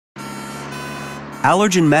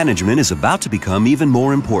Allergen management is about to become even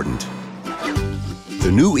more important.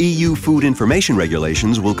 The new EU Food Information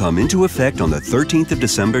Regulations will come into effect on the 13th of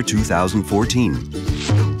December 2014.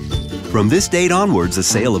 From this date onwards, the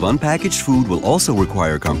sale of unpackaged food will also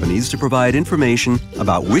require companies to provide information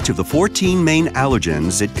about which of the 14 main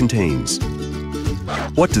allergens it contains.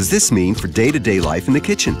 What does this mean for day-to-day life in the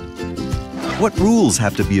kitchen? What rules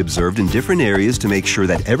have to be observed in different areas to make sure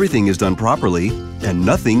that everything is done properly and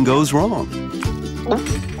nothing goes wrong?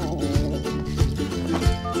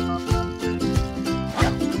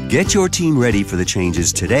 Get your team ready for the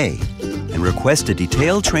changes today and request a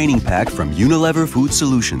detailed training pack from Unilever Food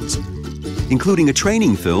Solutions, including a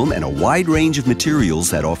training film and a wide range of materials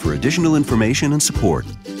that offer additional information and support.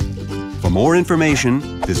 For more information,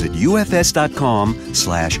 visit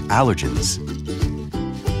ufs.com/allergens.